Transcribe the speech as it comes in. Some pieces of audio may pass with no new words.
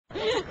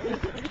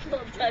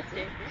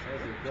dusty.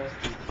 That's a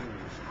dusty too.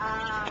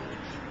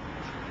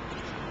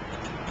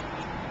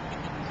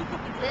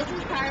 This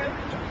is part of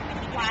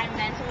why I'm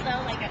mental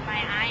though. Like if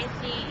my eyes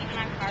see even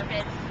on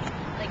carpets,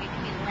 like it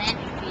could be lint,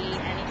 it could be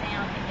anything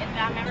else. If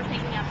I'm ever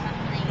picking up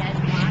something that you guys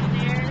want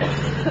there,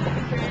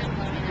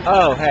 let me know.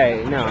 Oh,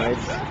 hey, no,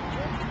 it's...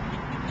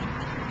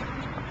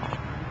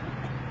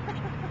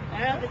 I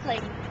don't know if it's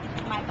like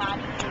my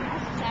body doing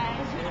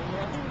exercise or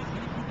what.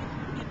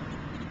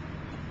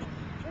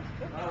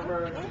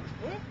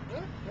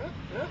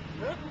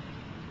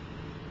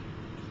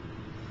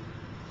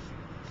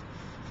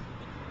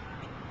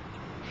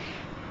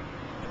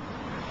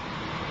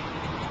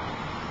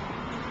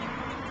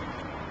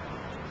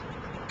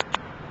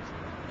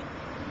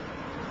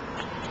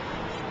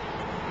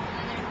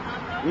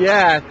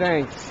 Yeah,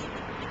 thanks.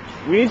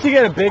 We need to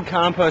get a big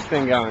compost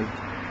thing going.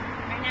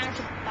 Right now it's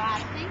just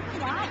thought. Thanks a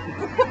lot.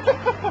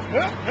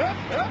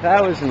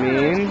 That was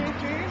mean.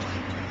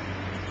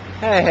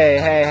 Hey, hey,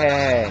 hey, hey,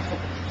 hey.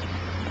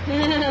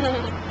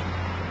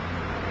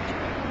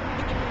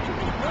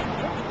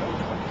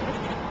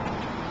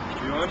 If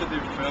you wanted to do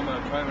film,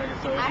 I'd probably make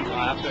it so I'm it's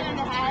laughing in and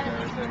the head of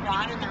everything. some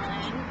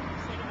watermelon.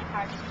 It's like in the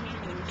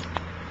cartoons.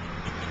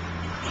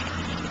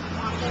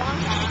 Wonka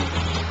wonka.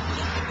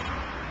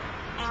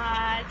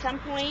 At some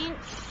point,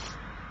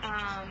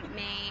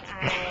 may I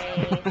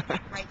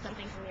write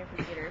something from your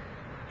computer?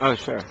 Oh,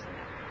 sure.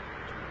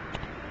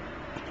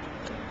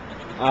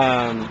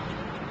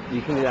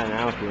 You can do that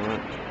now if you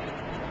want.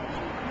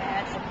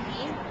 That's a P.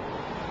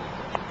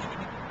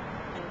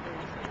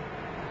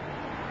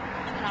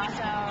 And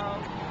also,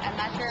 I'm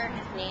not sure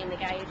his name, the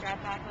guy who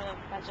dropped off a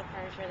bunch of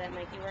furniture that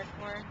Mikey worked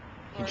for.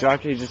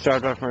 You just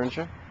dropped off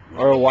furniture?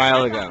 Or a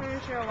while ago? He dropped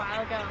off furniture a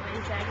while ago, and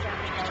he said he got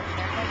the yellow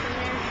staircase in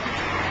there.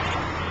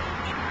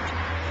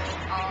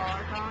 All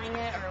are calling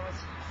it, or was...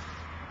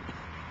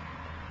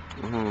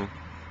 Mm-hmm.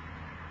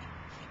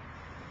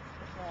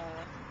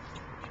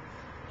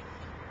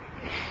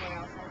 Anything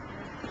else out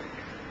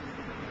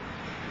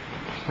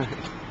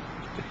there?